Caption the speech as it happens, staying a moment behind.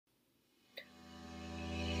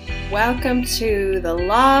Welcome to the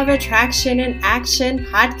Law of Attraction in Action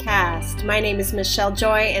podcast. My name is Michelle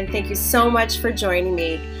Joy, and thank you so much for joining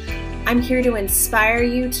me. I'm here to inspire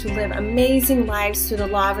you to live amazing lives through the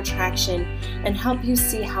law of attraction and help you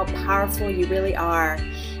see how powerful you really are.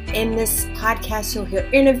 In this podcast, you'll hear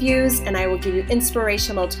interviews, and I will give you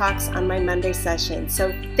inspirational talks on my Monday session.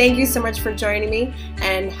 So thank you so much for joining me,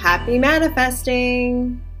 and happy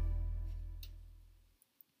manifesting.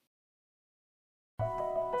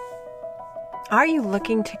 Are you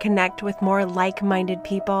looking to connect with more like-minded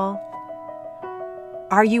people?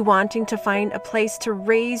 Are you wanting to find a place to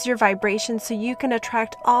raise your vibration so you can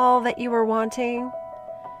attract all that you are wanting?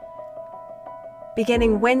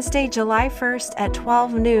 Beginning Wednesday, July 1st at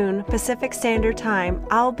 12 noon Pacific Standard Time,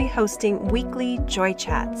 I'll be hosting weekly Joy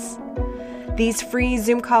Chats. These free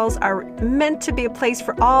Zoom calls are meant to be a place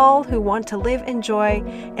for all who want to live in joy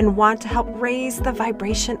and want to help raise the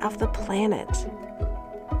vibration of the planet.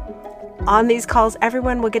 On these calls,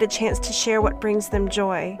 everyone will get a chance to share what brings them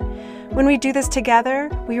joy. When we do this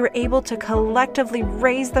together, we are able to collectively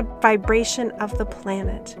raise the vibration of the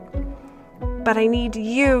planet. But I need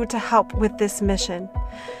you to help with this mission.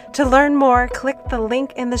 To learn more, click the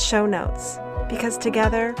link in the show notes, because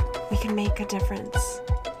together we can make a difference.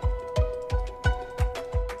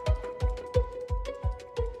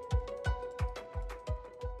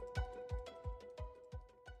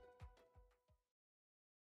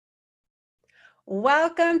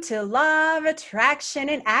 Welcome to Law of Attraction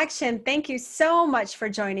in Action. Thank you so much for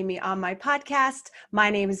joining me on my podcast. My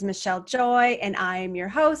name is Michelle Joy, and I am your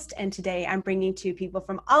host. And today I'm bringing to you people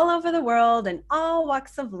from all over the world and all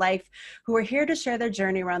walks of life who are here to share their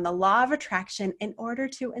journey around the law of attraction in order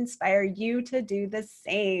to inspire you to do the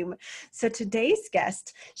same. So today's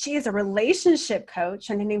guest, she is a relationship coach,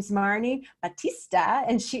 and her name's Marnie Batista,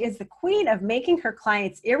 and she is the queen of making her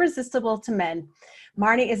clients irresistible to men.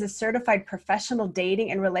 Marnie is a certified professional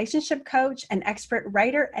dating and relationship coach, an expert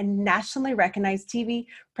writer, and nationally recognized TV,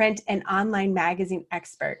 print, and online magazine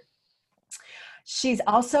expert. She's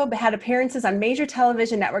also had appearances on major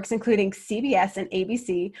television networks, including CBS and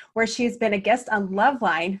ABC, where she has been a guest on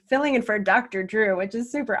Loveline, filling in for Dr. Drew, which is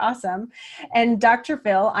super awesome, and Dr.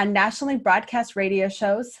 Phil on nationally broadcast radio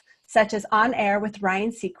shows, such as On Air with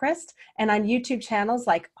Ryan Seacrest, and on YouTube channels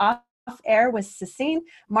like Off Air with Cecine.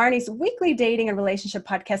 Marnie's weekly dating and relationship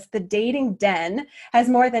podcast, The Dating Den, has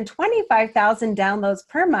more than 25,000 downloads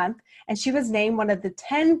per month, and she was named one of the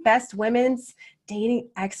 10 best women's dating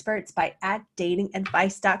experts by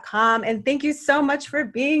 @datingadvice.com. And thank you so much for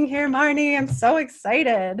being here, Marnie. I'm so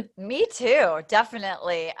excited. Me too,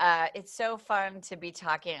 definitely. It's so fun to be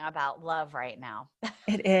talking about love right now.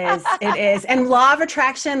 It is. It is. And law of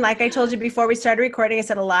attraction, like I told you before we started recording, I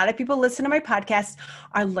said a lot of people listen to my podcast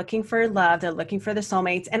are looking for love. They're looking for their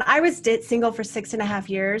soulmates. And I was single for 6.5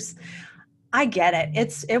 years. I get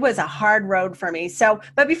it. It was a hard road for me.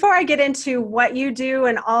 But before I get into what you do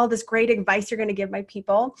and all this great advice you're going to give my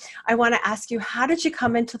people, I want to ask you, how did you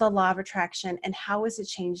come into the law of attraction, and how has it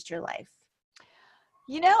changed your life?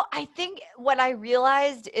 I think what I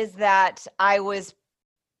realized is that I was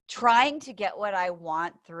trying to get what I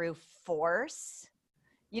want through force,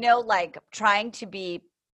 like trying to be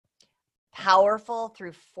powerful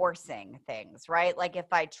through forcing things, right? Like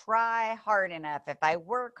if I try hard enough, if I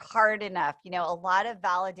work hard enough, a lot of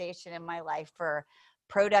validation in my life for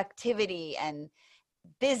productivity and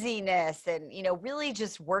busyness and, really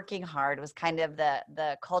just working hard was kind of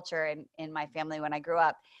the culture in my family when I grew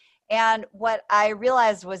up. And what I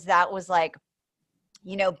realized was that was like,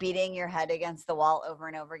 beating your head against the wall over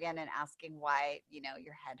and over again and asking why,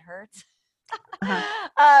 your head hurts.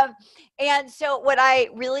 And so what I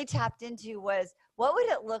really tapped into was, what would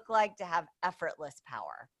it look like to have effortless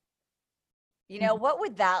power? What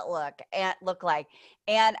would that look like?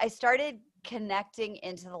 And I started connecting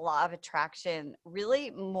into the law of attraction really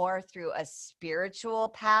more through a spiritual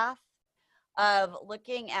path of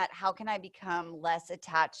looking at how can I become less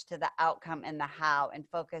attached to the outcome and the how and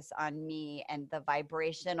focus on me and the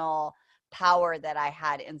vibrational power that I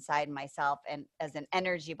had inside myself and as an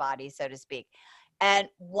energy body, so to speak. And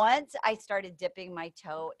once I started dipping my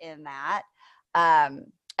toe in that,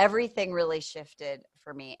 everything really shifted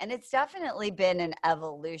for me. And it's definitely been an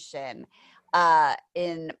evolution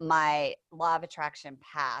in my law of attraction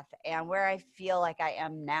path. And where I feel like I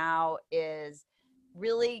am now is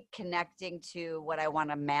really connecting to what I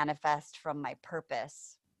want to manifest from my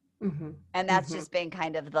purpose. Mm-hmm. And that's just been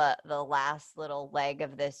kind of the last little leg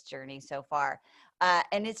of this journey so far.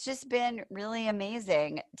 And it's just been really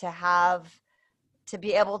amazing to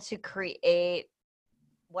be able to create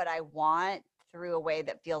what I want through a way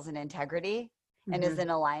that feels in integrity and is in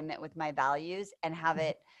alignment with my values, and have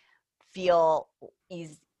it feel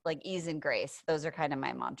ease and grace. Those are kind of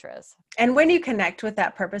my mantras. And when you connect with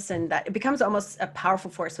that purpose, and that, it becomes almost a powerful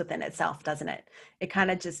force within itself, doesn't it? It kind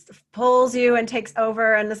of just pulls you and takes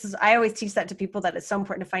over. And I always teach that to people, that it's so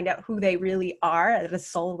important to find out who they really are at a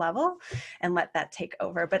soul level and let that take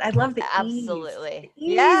over. But I love the absolutely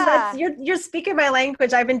ease. Yeah. You're speaking my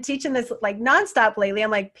language. I've been teaching this like nonstop lately. I'm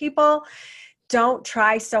like, people, don't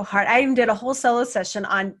try so hard. I even did a whole solo session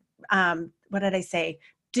on, what did I say?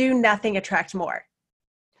 Do nothing, attract more.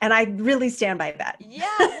 And I really stand by that. Yeah.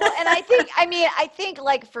 Well, and I think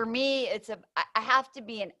like for me, I have to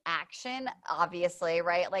be in action, obviously,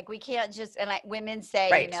 right? Like we can't just, and women say,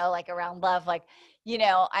 right. Like around love, like,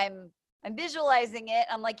 I'm visualizing it.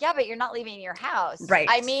 I'm like, yeah, but you're not leaving your house. Right.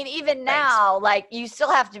 I mean, even now, like you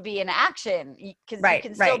still have to be in action because you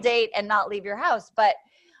can still date and not leave your house. But,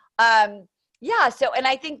 yeah. So, and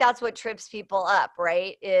I think that's what trips people up,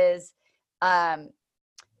 right? Is,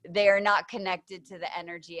 they are not connected to the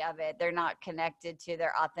energy of it. They're not connected to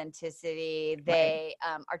their authenticity. They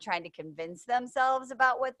are trying to convince themselves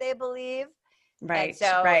about what they believe. Right. And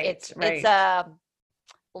so it's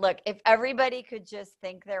look, if everybody could just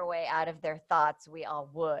think their way out of their thoughts, we all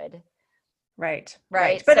would. Right.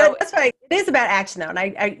 But that's why it is about action though.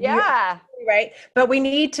 And yeah. Right. But we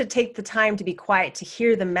need to take the time to be quiet, to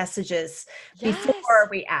hear the messages before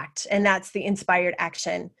we act. And that's the inspired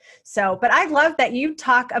action. So, but I love that you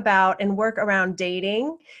talk about and work around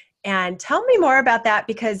dating, and tell me more about that,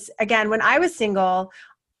 because again, when I was single,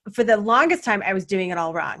 for the longest time, I was doing it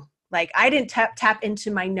all wrong. Like I didn't tap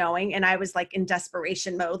into my knowing, and I was like in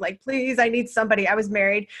desperation mode. Like, please, I need somebody. I was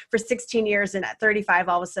married for 16 years, and at 35,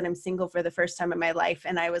 all of a sudden I'm single for the first time in my life.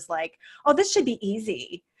 And I was like, oh, this should be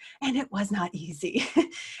easy. And it was not easy.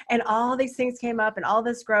 And all these things came up and all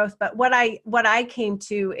this growth. But what I came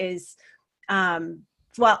to is,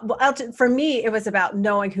 for me, it was about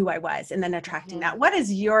knowing who I was and then attracting that. What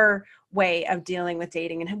is your way of dealing with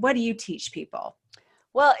dating, and what do you teach people?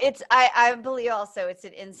 Well, I believe also it's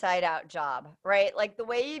an inside out job, right? Like the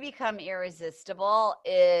way you become irresistible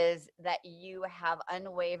is that you have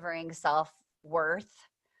unwavering self-worth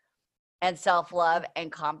and self-love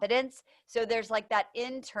and confidence. So there's like that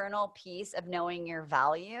internal piece of knowing your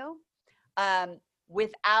value,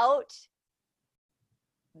 without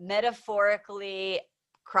metaphorically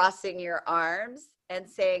crossing your arms and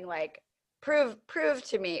saying like, prove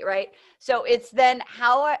to me, right? So it's then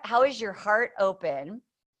how is your heart open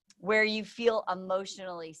where you feel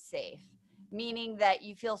emotionally safe, meaning that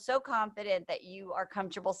you feel so confident that you are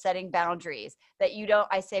comfortable setting boundaries, that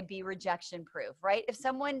I say be rejection proof, right? If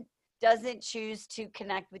someone doesn't choose to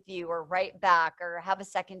connect with you or write back or have a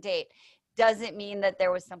second date, doesn't mean that there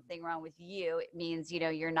was something wrong with you. It means,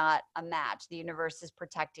 you're not a match. The universe is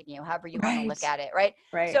protecting you, however you want to look at it. Right.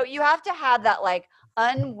 So you have to have that like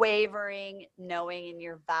unwavering knowing in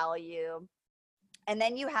your value. And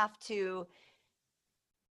then you have to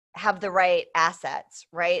have the right assets,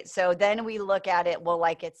 right? So then we look at it, well,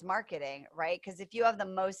 like it's marketing, right? Because if you have the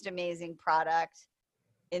most amazing product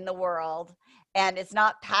in the world and it's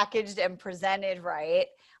not packaged and presented right,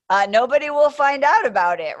 nobody will find out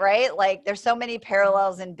about it, right? Like there's so many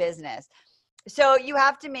parallels in business. So you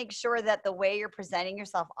have to make sure that the way you're presenting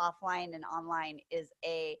yourself offline and online is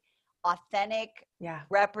a authentic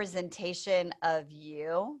representation of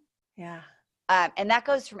you. Yeah. And that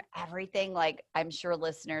goes from everything. Like I'm sure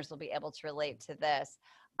listeners will be able to relate to this,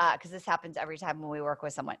 because this happens every time when we work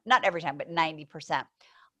with someone, not every time, but 90%,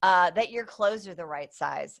 that your clothes are the right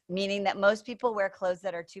size, meaning that most people wear clothes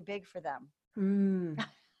that are too big for them.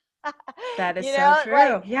 That is so true.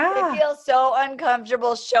 Like, they feel so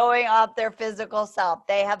uncomfortable showing off their physical self.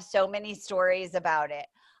 They have so many stories about it.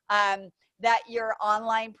 That your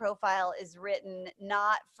online profile is written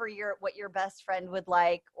not for what your best friend would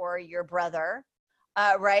like or your brother,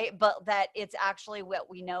 right? But that it's actually what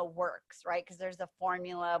we know works, right? Because there's a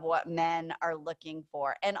formula of what men are looking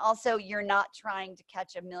for. And also you're not trying to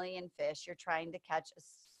catch a million fish. You're trying to catch a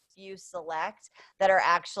few select that are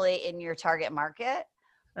actually in your target market.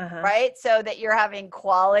 Right? So that you're having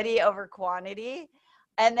quality over quantity,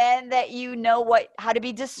 and then that how to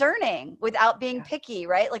be discerning without being picky,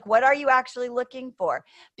 right? Like what are you actually looking for?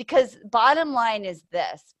 Because bottom line is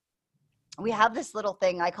this, we have this little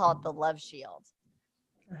thing, I call it the love shield.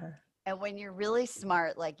 And when you're really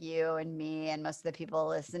smart, like you and me and most of the people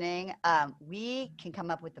listening, we can come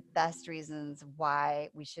up with the best reasons why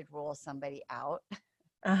we should rule somebody out.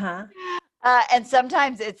 And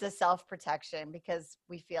sometimes it's a self-protection because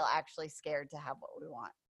we feel actually scared to have what we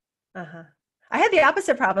want. I had the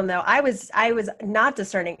opposite problem though. I was not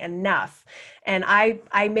discerning enough. And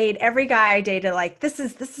I made every guy I dated like, this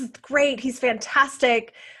is great. He's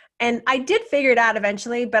fantastic. And I did figure it out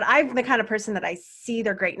eventually, but I'm the kind of person that I see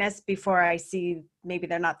their greatness before I see maybe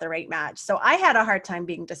they're not the right match. So I had a hard time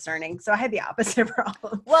being discerning. So I had the opposite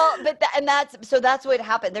problem. Well, but that's what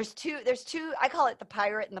happened. There's two, I call it the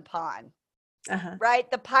pirate and the pawn, Uh-huh. right?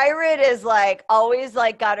 The pirate is like always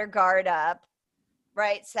like got her guard up,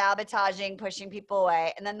 right? Sabotaging, pushing people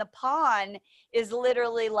away. And then the pawn is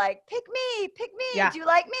literally like, pick me, pick me. Yeah. Do you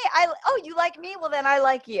like me? Oh, you like me? Well, then I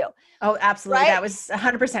like you. Oh, absolutely. Right. That was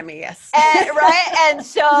 100% me. Yes. And right. And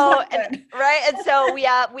so, Good. right. And so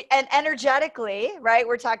and energetically, right,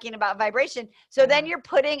 we're talking about vibration. So then you're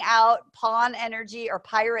putting out pawn energy or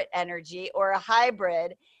pirate energy or a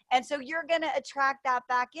hybrid. And so you're going to attract that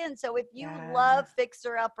back in. So if you love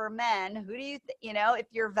fixer upper men, who do you, if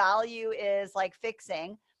your value is like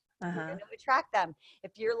fixing, you're going to attract them.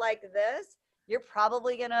 If you're like this, you're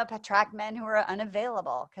probably going to attract men who are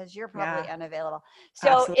unavailable because you're probably unavailable.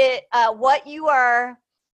 So what you are,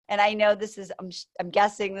 and I know this is, I'm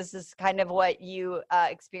guessing this is kind of what you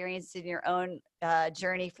experienced in your own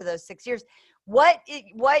journey for those 6 years. What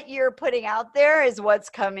you're putting out there is what's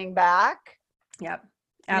coming back. Yep.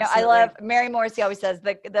 I love Mary Morrissey always says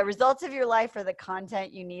the results of your life are the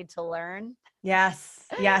content you need to learn. Yes.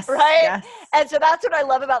 Yes. Right. Yes. And so that's what I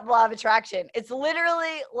love about the law of attraction. It's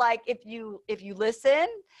literally like if you listen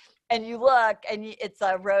and you look and it's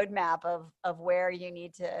a roadmap of where you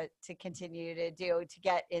need to continue to do to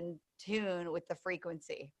get in tune with the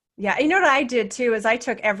frequency. Yeah. You know what I did too, is I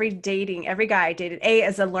took every guy I dated,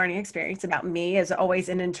 as a learning experience about me, as always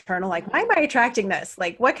an internal, like, why am I attracting this?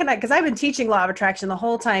 Like, what can because I've been teaching law of attraction the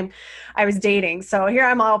whole time I was dating. So here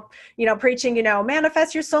I'm all, preaching,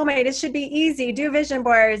 manifest your soulmate. It should be easy. Do vision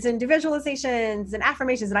boards and do visualizations and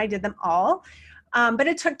affirmations. And I did them all. But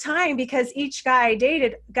it took time because each guy I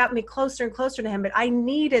dated got me closer and closer to him. But I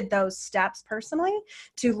needed those steps personally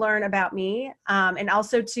to learn about me, and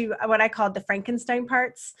also to what I called the Frankenstein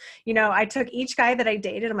parts. I took each guy that I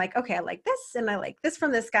dated. I'm like, okay, I like this, and I like this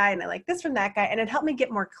from this guy, and I like this from that guy. And it helped me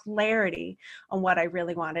get more clarity on what I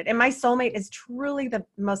really wanted. And my soulmate is truly the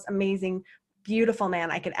most amazing, beautiful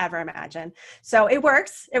man I could ever imagine. So it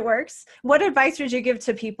works. It works. What advice would you give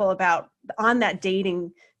to people about on that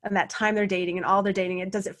dating and that time they're dating and all they're dating?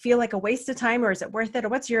 And does it feel like a waste of time, or is it worth it? Or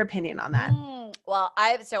what's your opinion on that? Well,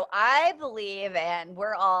 I believe, and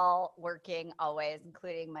we're all working always,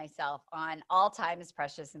 including myself, on all time is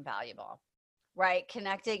precious and valuable, right?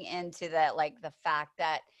 Connecting into the fact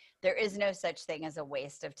that there is no such thing as a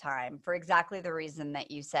waste of time for exactly the reason that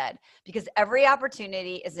you said, because every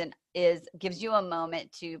opportunity gives you a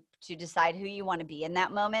moment to decide who you want to be in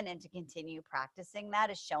that moment and to continue practicing that,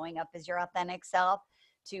 is showing up as your authentic self,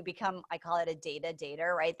 to become, I call it a data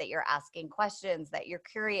dater, right? That you're asking questions, that you're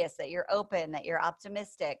curious, that you're open, that you're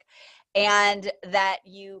optimistic, and that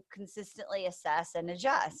you consistently assess and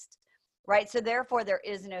adjust, right? So therefore, there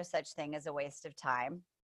is no such thing as a waste of time.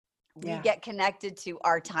 We get connected to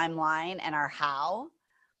our timeline and our how.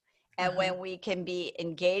 And when we can be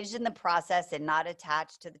engaged in the process and not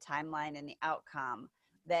attached to the timeline and the outcome,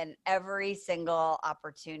 then every single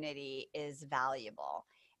opportunity is valuable.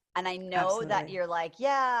 And I know that you're like,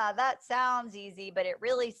 yeah, that sounds easy, but it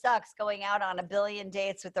really sucks going out on a billion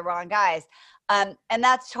dates with the wrong guys. And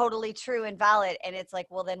that's totally true and valid. And it's like,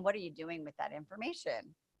 well, then what are you doing with that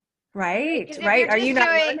information? Right. Right. Are you not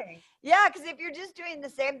learning? Yeah. Because if you're just doing the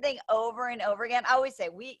same thing over and over again, I always say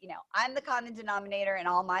I'm the common denominator in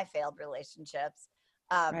all my failed relationships.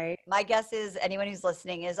 Right. My guess is anyone who's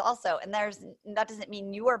listening is also, and that doesn't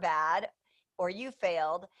mean you are bad or you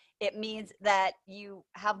failed. It means that you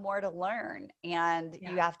have more to learn, and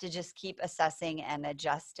you have to just keep assessing and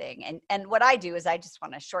adjusting. And what I do is I just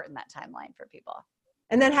want to shorten that timeline for people.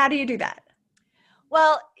 And then how do you do that?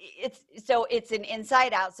 Well, it's an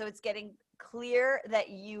inside out. So it's getting clear that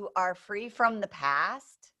you are free from the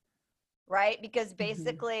past, right? Because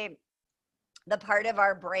basically the part of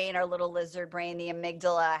our brain, our little lizard brain, the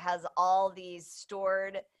amygdala, has all these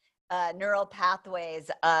stored neural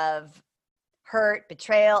pathways of hurt,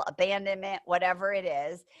 betrayal, abandonment, whatever it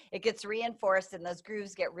is. It gets reinforced and those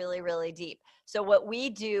grooves get really, really deep. So what we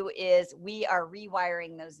do is we are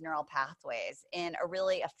rewiring those neural pathways in a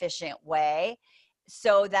really efficient way,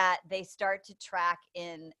 so that they start to track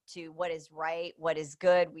into what is right, what is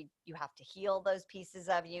good. You have to heal those pieces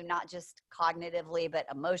of you, not just cognitively, but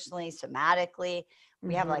emotionally, somatically.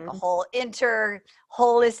 We have like a whole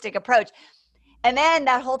holistic approach. And then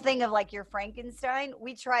that whole thing of like your Frankenstein,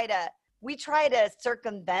 we try to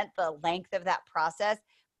circumvent the length of that process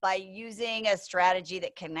by using a strategy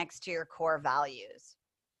that connects to your core values.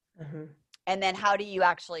 And then how do you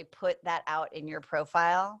actually put that out in your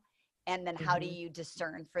profile? And then how do you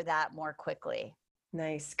discern for that more quickly?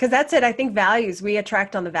 Nice. Because that's it. I think values, we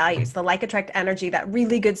attract on the values, the like attract energy. That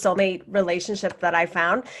really good soulmate relationship that I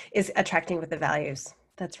found is attracting with the values.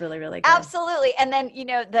 That's really, really good. Absolutely. And then,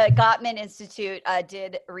 the Gottman Institute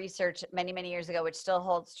did research many, many years ago, which still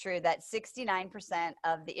holds true, that 69%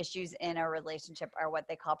 of the issues in a relationship are what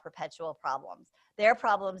they call perpetual problems. They're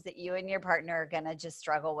problems that you and your partner are going to just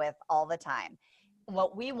struggle with all the time.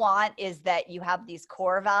 What we want is that you have these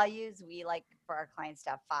core values. We like for our clients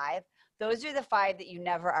to have 5. Those are the 5 that you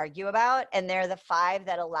never argue about. And they're the 5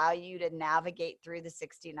 that allow you to navigate through the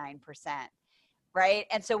 69%. Right.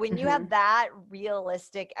 And so when you Mm-hmm. have that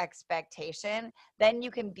realistic expectation, then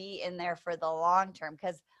you can be in there for the long term,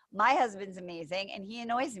 because my husband's amazing and he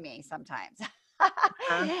annoys me sometimes.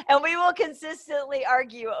 Uh-huh. And we will consistently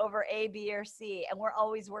argue over A, B, or C, and we're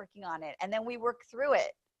always working on it. And then we work through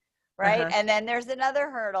it. Right. Uh-huh. And then there's another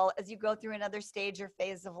hurdle as you go through another stage or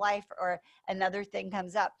phase of life, or another thing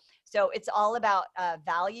comes up. So it's all about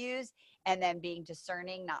values, and then being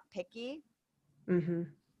discerning, not picky. Mm-hmm.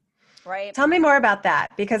 Right. Tell me more about that,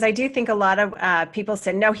 because I do think a lot of people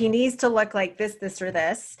say, no, he needs to look like this, or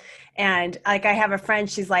this. And like, I have a friend,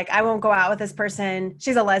 she's like, I won't go out with this person.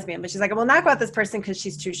 She's a lesbian, but she's like, I will not go out with this person because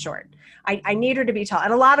she's too short. I need her to be tall.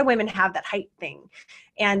 And a lot of women have that height thing.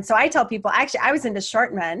 And so I tell people, actually, I was into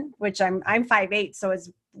short men, which I'm 5'8", so it's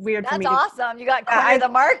weird for That's me to. awesome. You got corner the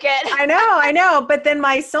market. I know. But then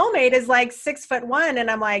my soulmate is like 6'1", and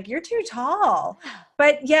I'm like, you're too tall.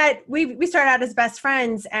 But yet we started out as best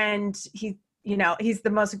friends, and he's the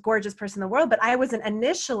most gorgeous person in the world. But I wasn't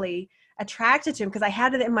initially attracted to him because I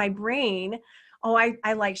had it in my brain. Oh,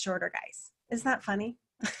 I like shorter guys. Isn't that funny?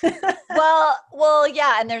 Well,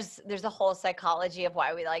 yeah. And there's a whole psychology of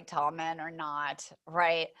why we like tall men or not.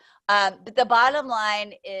 Right. But the bottom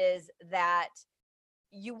line is that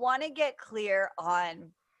you want to get clear on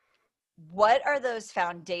what are those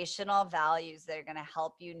foundational values that are going to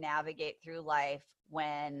help you navigate through life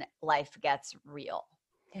when life gets real.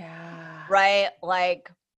 Yeah. Right.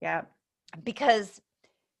 Like, Yeah. because,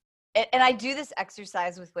 and I do this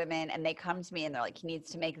exercise with women, and they come to me and they're like, he needs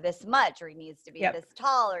to make this much, or he needs to be Yep. this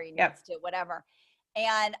tall, or he Yep. needs to whatever.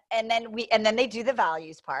 And then they do the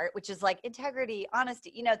values part, which is like integrity,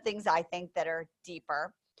 honesty, things I think that are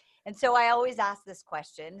deeper. And so I always ask this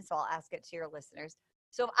question. So I'll ask it to your listeners.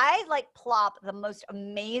 So if I like plop the most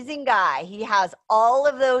amazing guy, he has all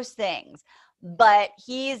of those things, but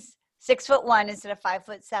he's 6'1" instead of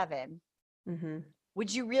 5'7", Mm-hmm.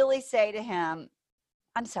 would you really say to him,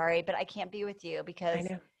 I'm sorry, but I can't be with you I because,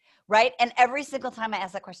 know. right? And every single time I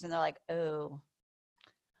ask that question, they're like, oh,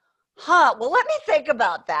 well, let me think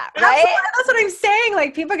about that, right? That's what I'm saying.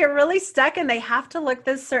 Like, people get really stuck and they have to look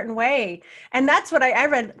this certain way. And that's what I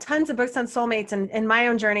read tons of books on soulmates, and in my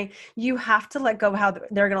own journey, you have to let go of how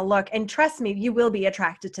they're going to look. And trust me, you will be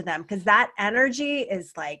attracted to them because that energy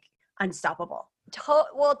is like unstoppable.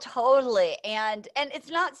 Well, totally. And it's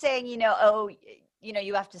not saying, you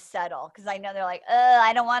have to settle, because I know they're like,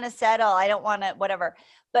 I don't want to settle. I don't want to, whatever.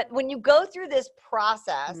 But when you go through this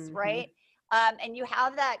process, Mm-hmm. right? And you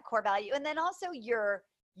have that core value, and then also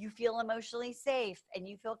you feel emotionally safe, and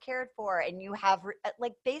you feel cared for, and you have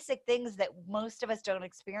like basic things that most of us don't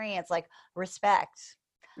experience, like respect,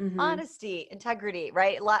 Mm-hmm. honesty, integrity,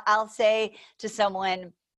 right? I'll say to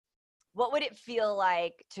someone, what would it feel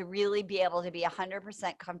like to really be able to be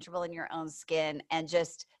 100% comfortable in your own skin and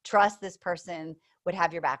just trust this person would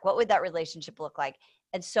have your back? What would that relationship look like?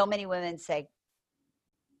 And so many women say,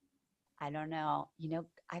 I don't know.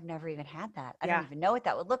 I've never even had that. I don't even know what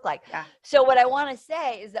that would look like. Yeah. So what I want to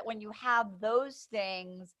say is that when you have those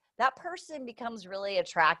things, that person becomes really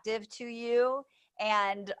attractive to you.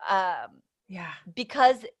 And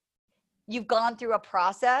because you've gone through a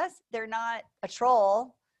process, they're not a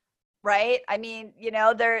troll, right? I mean,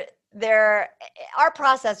 our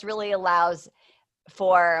process really allows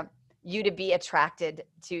for you to be attracted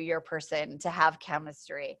to your person, to have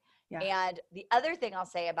chemistry. Yeah. And the other thing I'll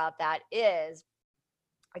say about that is,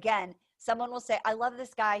 again, someone will say, I love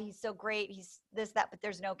this guy. He's so great. He's this, that, but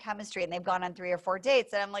there's no chemistry. And they've gone on 3 or 4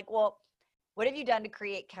 dates. And I'm like, well, what have you done to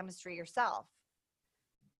create chemistry yourself?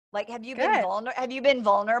 Like, have you been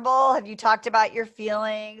vulnerable? Have you talked about your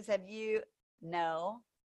feelings? No.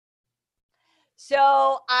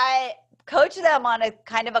 So I coach them on a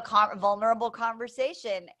kind of a vulnerable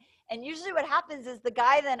conversation. And usually what happens is the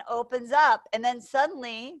guy then opens up, and then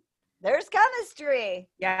suddenly there's chemistry.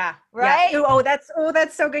 Yeah. Right? Yeah.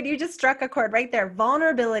 That's so good. You just struck a chord right there.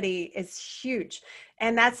 Vulnerability is huge.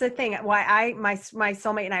 And that's the thing why my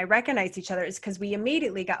soulmate and I recognized each other is because we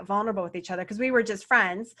immediately got vulnerable with each other because we were just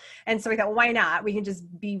friends. And so we thought, well, why not? We can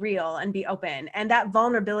just be real and be open. And that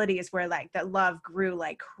vulnerability is where like that love grew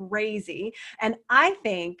like crazy. And I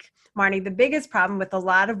think, Marnie, the biggest problem with a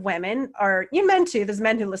lot of women, or you men too, there's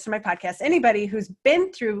men who listen to my podcast, anybody who's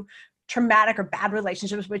been through traumatic or bad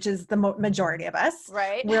relationships, which is the majority of us,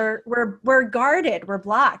 right? We're guarded, we're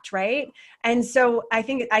blocked, right? And so I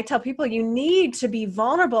think I tell people you need to be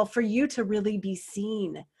vulnerable for you to really be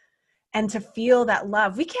seen and to feel that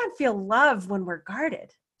love. We can't feel love when we're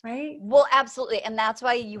guarded, right? Well, absolutely. And that's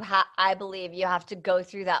why I believe you have to go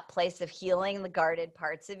through that place of healing the guarded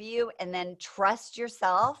parts of you and then trust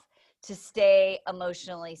yourself to stay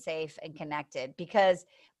emotionally safe and connected, because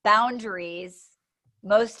boundaries,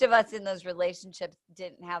 most of us in those relationships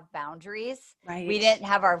didn't have boundaries. Right. We didn't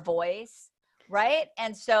have our voice, right?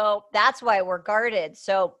 And so that's why we're guarded.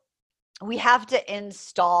 So we have to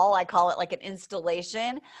install, I call it like an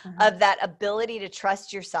installation of that ability to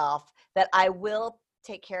trust yourself, that I will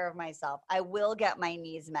take care of myself. I will get my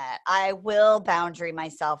needs met. I will boundary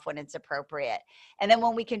myself when it's appropriate. And then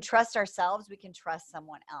when we can trust ourselves, we can trust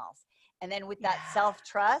someone else. And then with that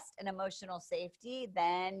self-trust and emotional safety,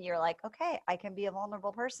 then you're like, okay, I can be a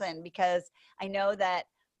vulnerable person because I know that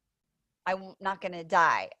I'm not going to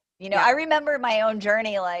die. You know, I remember my own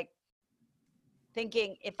journey, like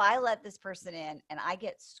thinking, if I let this person in and I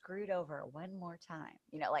get screwed over one more time,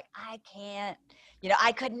 you know, like I can't, you know,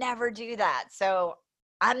 I could never do that. So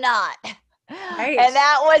I'm not. Right. And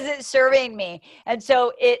that wasn't serving me. And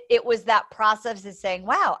so it was that process of saying,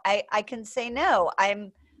 wow, I can say no.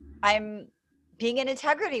 I'm being in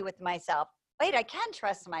integrity with myself. Wait, I can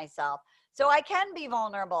trust myself. So I can be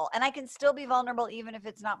vulnerable, and I can still be vulnerable even if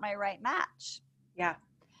it's not my right match. Yeah.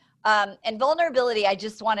 And vulnerability, I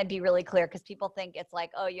just want to be really clear, because people think it's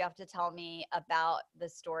like, oh, you have to tell me about the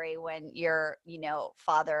story when your, you know,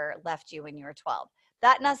 father left you when you were 12.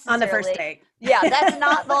 That necessarily, on the first date. Yeah, that's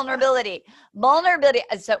not vulnerability. Vulnerability.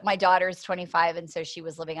 So my daughter is 25, and so she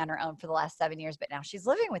was living on her own for the last 7 years, but now she's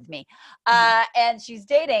living with me, and she's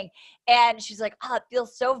dating, and she's like, oh, it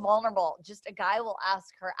feels so vulnerable. Just a guy will ask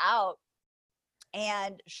her out,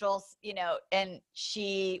 and she'll, you know, and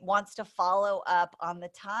she wants to follow up on the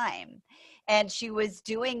time, and she was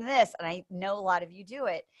doing this, and I know a lot of you do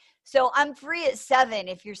it. So I'm free at 7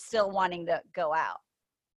 if you're still wanting to go out.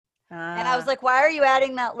 And I was like, why are you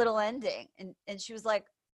adding that little ending? And she was like,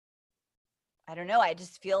 I don't know. I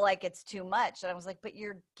just feel like it's too much. And I was like, but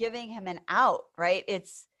you're giving him an out, right?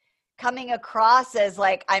 It's coming across as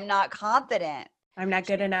like, I'm not confident. I'm not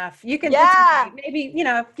good enough. You can, maybe, you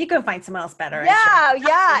know, you can find someone else better. Yeah.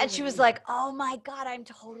 Yeah. And she was like, oh my God, I'm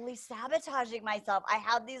totally sabotaging myself. I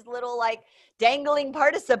have these little like dangling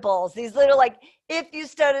participles, these little like, if you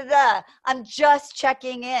I'm just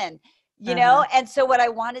checking in. You know? And so what I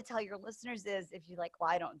want to tell your listeners is, if you're like,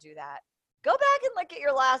 well, I don't do that, go back and look at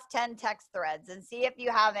your last 10 text threads and see if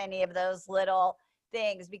you have any of those little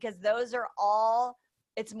things, because those are all,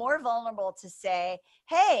 it's more vulnerable to say,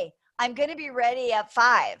 hey, I'm going to be ready at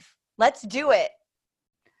 5. Let's do it.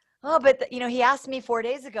 Oh, but you know, he asked me 4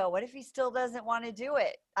 days ago, what if he still doesn't want to do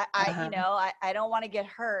it? You know, I don't want to get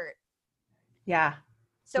hurt. Yeah.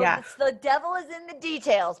 So it's the devil is in the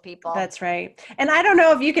details, people. That's right. And I don't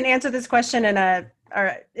know if you can answer this question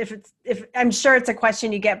or if I'm sure it's a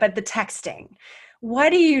question you get, but the texting,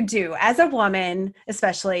 what do you do as a woman,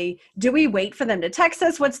 especially? Do we wait for them to text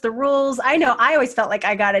us? What's the rules? I know I always felt like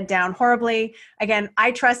I got it down horribly. Again,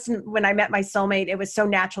 I trust when I met my soulmate, it was so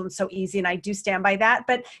natural and so easy, and I do stand by that.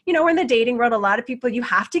 But, you know, we're in the dating world, a lot of people, you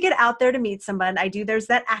have to get out there to meet someone. There's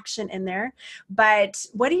that action in there. But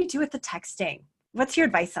what do you do with the texting? What's your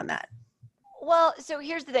advice on that? Well, so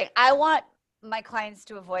here's the thing. I want my clients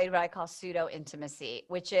to avoid what I call pseudo intimacy,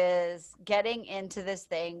 which is getting into this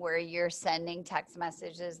thing where you're sending text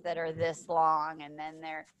messages that are this long, and then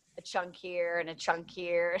they're a chunk here and a chunk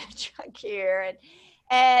here and a chunk here.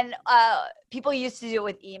 And people used to do it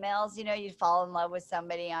with emails. You know, you'd fall in love with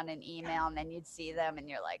somebody on an email, and then you'd see them and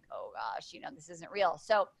you're like, oh gosh, you know, this isn't real.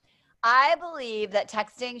 So I believe that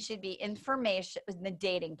texting should be information in the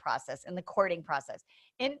dating process, in the courting process,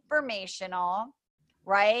 informational,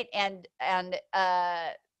 right? And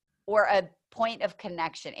or a point of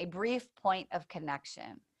connection, a brief point of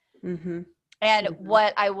connection. And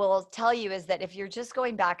what I will tell you is that if you're just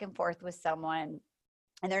going back and forth with someone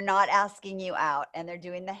and they're not asking you out, and they're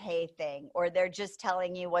doing the hey thing, or they're just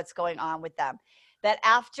telling you what's going on with them, that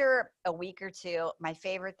after a week or two, my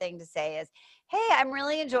favorite thing to say is, hey, I'm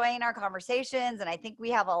really enjoying our conversations. And I think we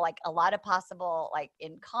have a lot of possible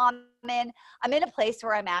in common. I'm in a place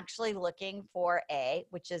where I'm actually looking for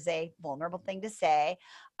which is a vulnerable thing to say.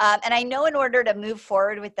 And I know in order to move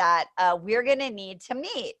forward with that, we're going to need to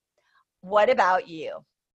meet. What about you?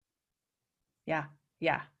 Yeah.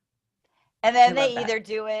 Yeah. And then I they love that. either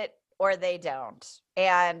do it or they don't.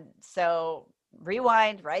 And so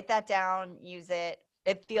rewind, write that down, use it.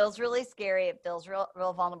 It feels really scary. It feels real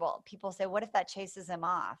vulnerable. People say, what if that chases him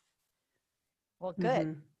off? Well, good.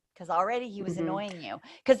 Mm-hmm. Because already he was Mm-hmm. annoying you.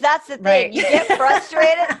 Because that's the thing. Right. You get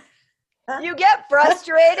frustrated. You get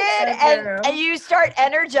frustrated So and true. you start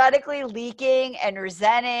energetically leaking and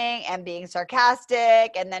resenting and being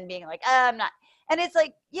sarcastic and then being like, I'm not. And it's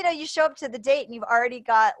like, you show up to the date and you've already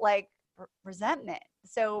got resentment.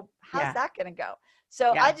 So how's Yeah. that going to go?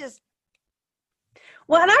 So Yeah. I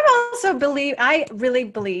Well, and I really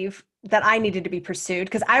believe that I needed to be pursued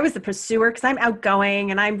because I was the pursuer because I'm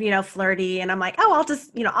outgoing and I'm, flirty and I'm like, oh, I'll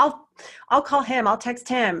just, I'll call him, I'll text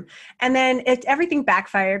him. And then everything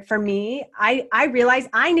backfired for me. I realized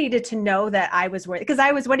I needed to know that I was worthy because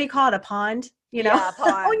I was, what do you call it? A pond, yeah,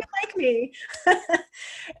 oh, you pond. like me.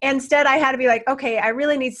 Instead, I had to be like, okay, I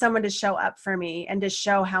really need someone to show up for me and to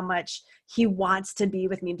show how much he wants to be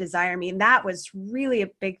with me, desire me. And that was really a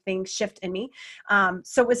big thing, shift in me.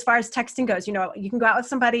 So as far as texting goes, you can go out with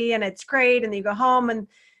somebody and it's great. And then you go home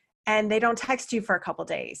and they don't text you for a couple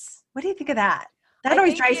days. What do you think of that? That I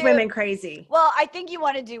always think drives women crazy. Well, I think you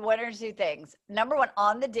want to do one or two things. Number one,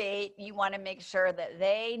 on the date, you want to make sure that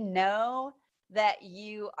they know that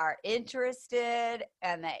you are interested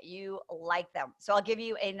and that you like them. So I'll give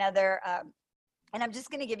you another, and I'm just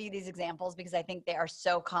going to give you these examples because I think they are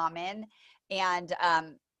so common and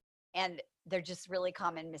they're just really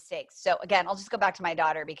common mistakes. So again, I'll just go back to my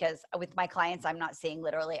daughter because with my clients, I'm not seeing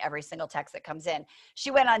literally every single text that comes in.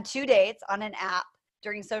 She went on 2 dates on an app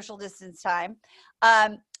during social distance time.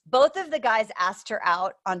 Both of the guys asked her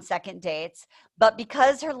out on second dates, but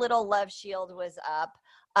because her little love shield was up,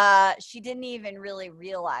 she didn't even really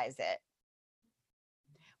realize it.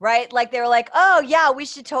 Right? Like they were like, oh yeah, we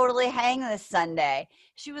should totally hang this Sunday.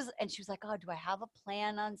 She was like, oh, do I have a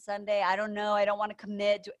plan on Sunday? I don't know. I don't want to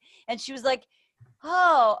commit. And she was like,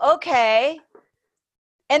 oh, okay.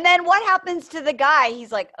 And then what happens to the guy?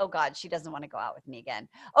 He's like, oh God, she doesn't want to go out with me again.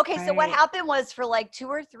 Okay, so what Right. happened was for 2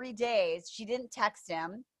 or 3 days, she didn't text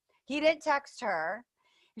him. He didn't text her.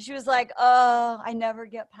 And she was like, oh, I never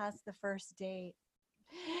get past the first date.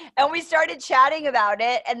 And we started chatting about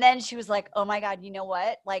it. And then she was like, oh my God, you know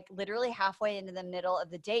what? Literally halfway into the middle of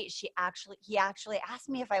the date, he actually asked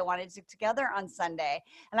me if I wanted to get together on Sunday.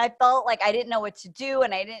 And I felt like I didn't know what to do.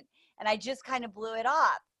 And I just kind of blew it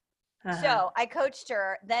off. Uh-huh. So I coached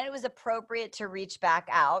her. Then it was appropriate to reach back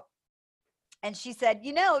out. And she said,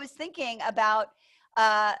 I was thinking about,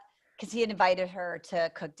 because he had invited her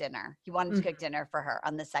to cook dinner. He wanted to cook dinner for her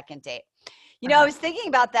on the second date. I was thinking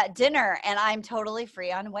about that dinner and I'm totally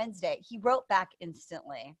free on Wednesday. He wrote back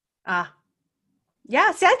instantly.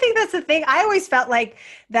 Yeah, see, I think that's the thing. I always felt like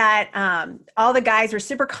that all the guys were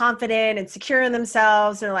super confident and secure in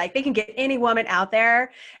themselves and like they can get any woman out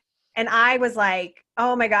there. And I was like,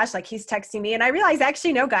 oh my gosh, like he's texting me. And I realized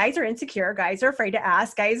actually, no, guys are insecure. Guys are afraid to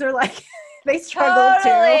ask. Guys are like, they struggle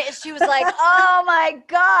Totally. too. She was like, oh my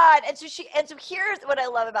God. And so here's what I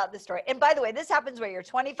love about this story. And by the way, this happens where you're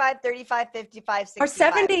 25, 35, 55, Or 65.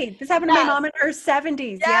 70. This happened to my Yes. mom in her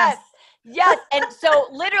 70s. Yes. Yes. Yes. And so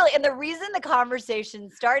literally, and the reason the conversation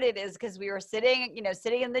started is because we were sitting in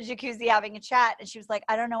the jacuzzi having a chat. And she was like,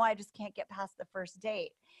 I don't know. I just can't get past the first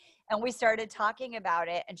date. And we started talking about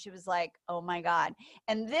it. And she was like, oh my God.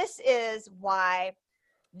 And this is why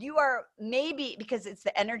you are, maybe because it's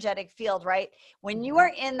the energetic field, right? When you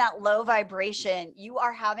are in that low vibration, you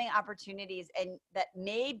are having opportunities and that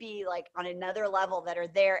may be on another level that are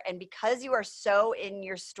there. And because you are so in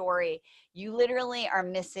your story, you literally are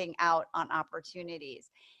missing out on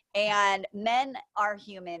opportunities. And men are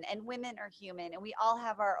human and women are human and we all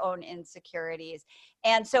have our own insecurities.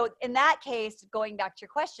 And so in that case, going back to your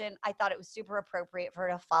question, I thought it was super appropriate for her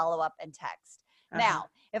to follow up and text. Now,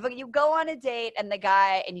 if you go on a date and the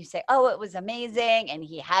guy and you say, oh, it was amazing, and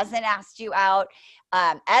he hasn't asked you out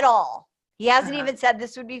at all. He hasn't even said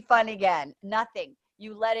this would be fun again. Nothing.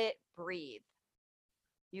 You let it breathe.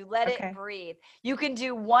 You let it breathe. You can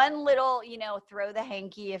do one little, throw the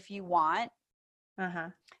hanky if you want.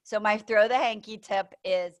 So my throw the hanky tip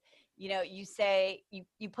is, you say,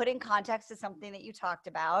 you put in context to something that you talked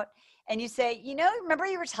about and you say, remember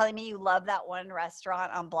you were telling me you love that one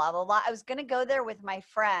restaurant on blah, blah, blah. I was going to go there with my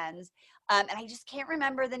friends. And I just can't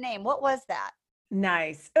remember the name. What was that?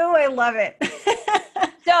 Nice. Oh, I love it.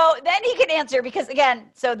 So then he can answer, because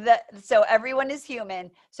again, so everyone is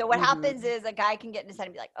human. So what happens is a guy can get in his head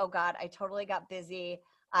and be like, oh God, I totally got busy.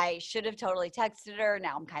 I should have totally texted her.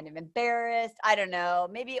 Now I'm kind of embarrassed. I don't know.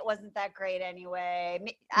 Maybe it wasn't that great anyway.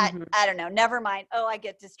 I don't know. Never mind. Oh, I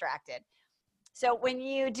get distracted. So when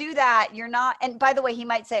you do that, you're not, and by the way, he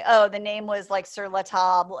might say, oh, the name was like Sir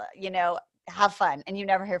Latab, have fun. And you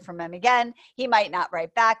never hear from him again. He might not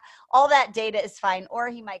write back. All that data is fine. Or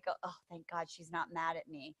he might go, oh, thank God she's not mad at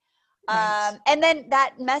me. Right. And then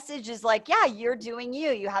that message is like, yeah, you're doing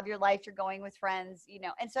you. You have your life. You're going with friends,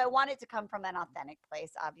 And so I want it to come from an authentic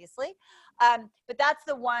place, obviously. But that's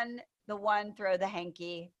the one, throw the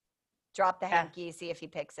hanky, drop the hanky, see if he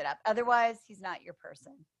picks it up. Otherwise, he's not your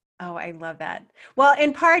person. Oh, I love that. Well,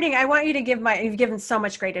 in parting, I want you to you've given so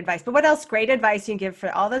much great advice, but what else great advice you give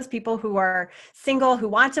for all those people who are single, who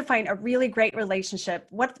want to find a really great relationship?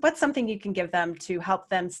 What's something you can give them to help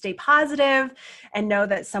them stay positive and know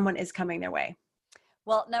that someone is coming their way?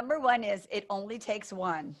 Well, number one is it only takes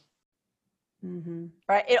one.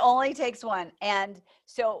 Right? It only takes one. And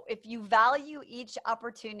so if you value each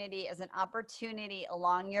opportunity as an opportunity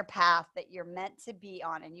along your path that you're meant to be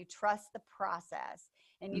on, and you trust the process,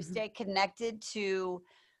 and you stay connected to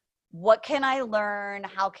what can I learn?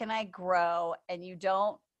 How can I grow? And you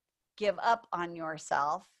don't give up on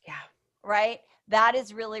yourself. Yeah. Right? That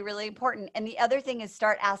is really, really important. And the other thing is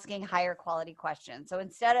start asking higher quality questions. So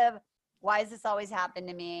instead of, why does this always happen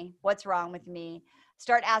to me? What's wrong with me?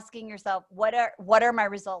 Start asking yourself, what are my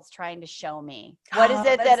results trying to show me? What is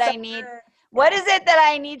it that I need? What is it that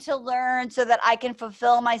I need to learn so that I can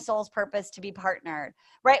fulfill my soul's purpose to be partnered,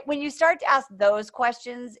 right? When you start to ask those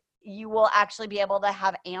questions, you will actually be able to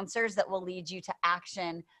have answers that will lead you to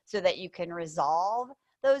action so that you can resolve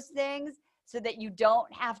those things, so that you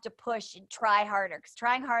don't have to push and try harder. Because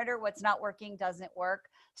trying harder, what's not working doesn't work.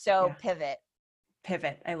 So pivot.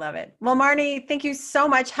 I love it. Well, Marnie, thank you so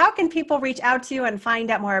much. How can people reach out to you and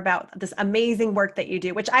find out more about this amazing work that you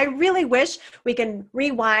do, which I really wish we can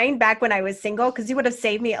rewind back when I was single, because you would have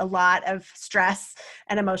saved me a lot of stress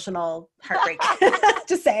and emotional heartbreak.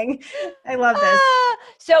 Just saying. I love this.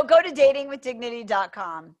 So go to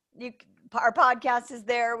datingwithdignity.com. Our podcast is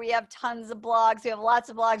there. We have tons of blogs. We have lots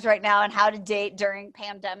of blogs right now on how to date during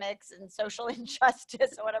pandemics and social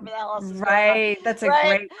injustice or whatever the hell else is right. That's a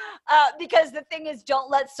great. Because the thing is, don't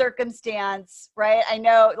let circumstance, right? I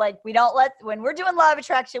know, like, when we're doing law of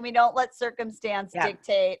attraction, we don't let circumstance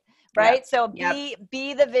dictate, right? So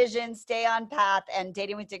be the vision, stay on path, and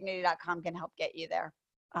datingwithdignity.com can help get you there.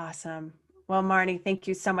 Awesome. Well, Marnie, thank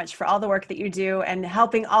you so much for all the work that you do and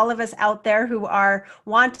helping all of us out there who are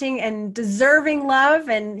wanting and deserving love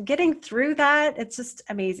and getting through that. It's just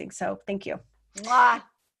amazing. So thank you. Mwah.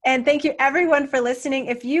 And thank you everyone for listening.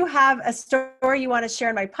 If you have a story you want to share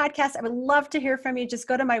in my podcast, I would love to hear from you. Just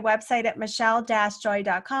go to my website at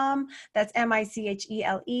michelle-joy.com. That's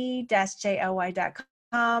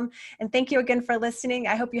michele-joy.com. And thank you again for listening.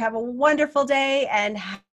 I hope you have a wonderful day and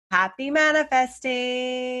happy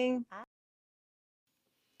manifesting.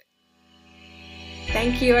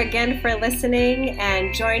 Thank you again for listening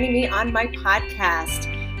and joining me on my podcast.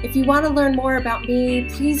 If you want to learn more about me,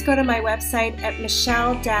 please go to my website at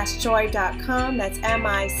michele-joy.com. That's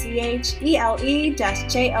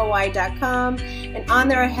michele-joy.com. And on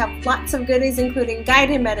there I have lots of goodies, including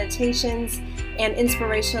guided meditations and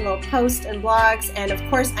inspirational posts and blogs. And of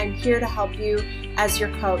course, I'm here to help you as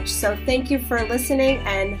your coach. So thank you for listening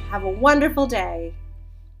and have a wonderful day.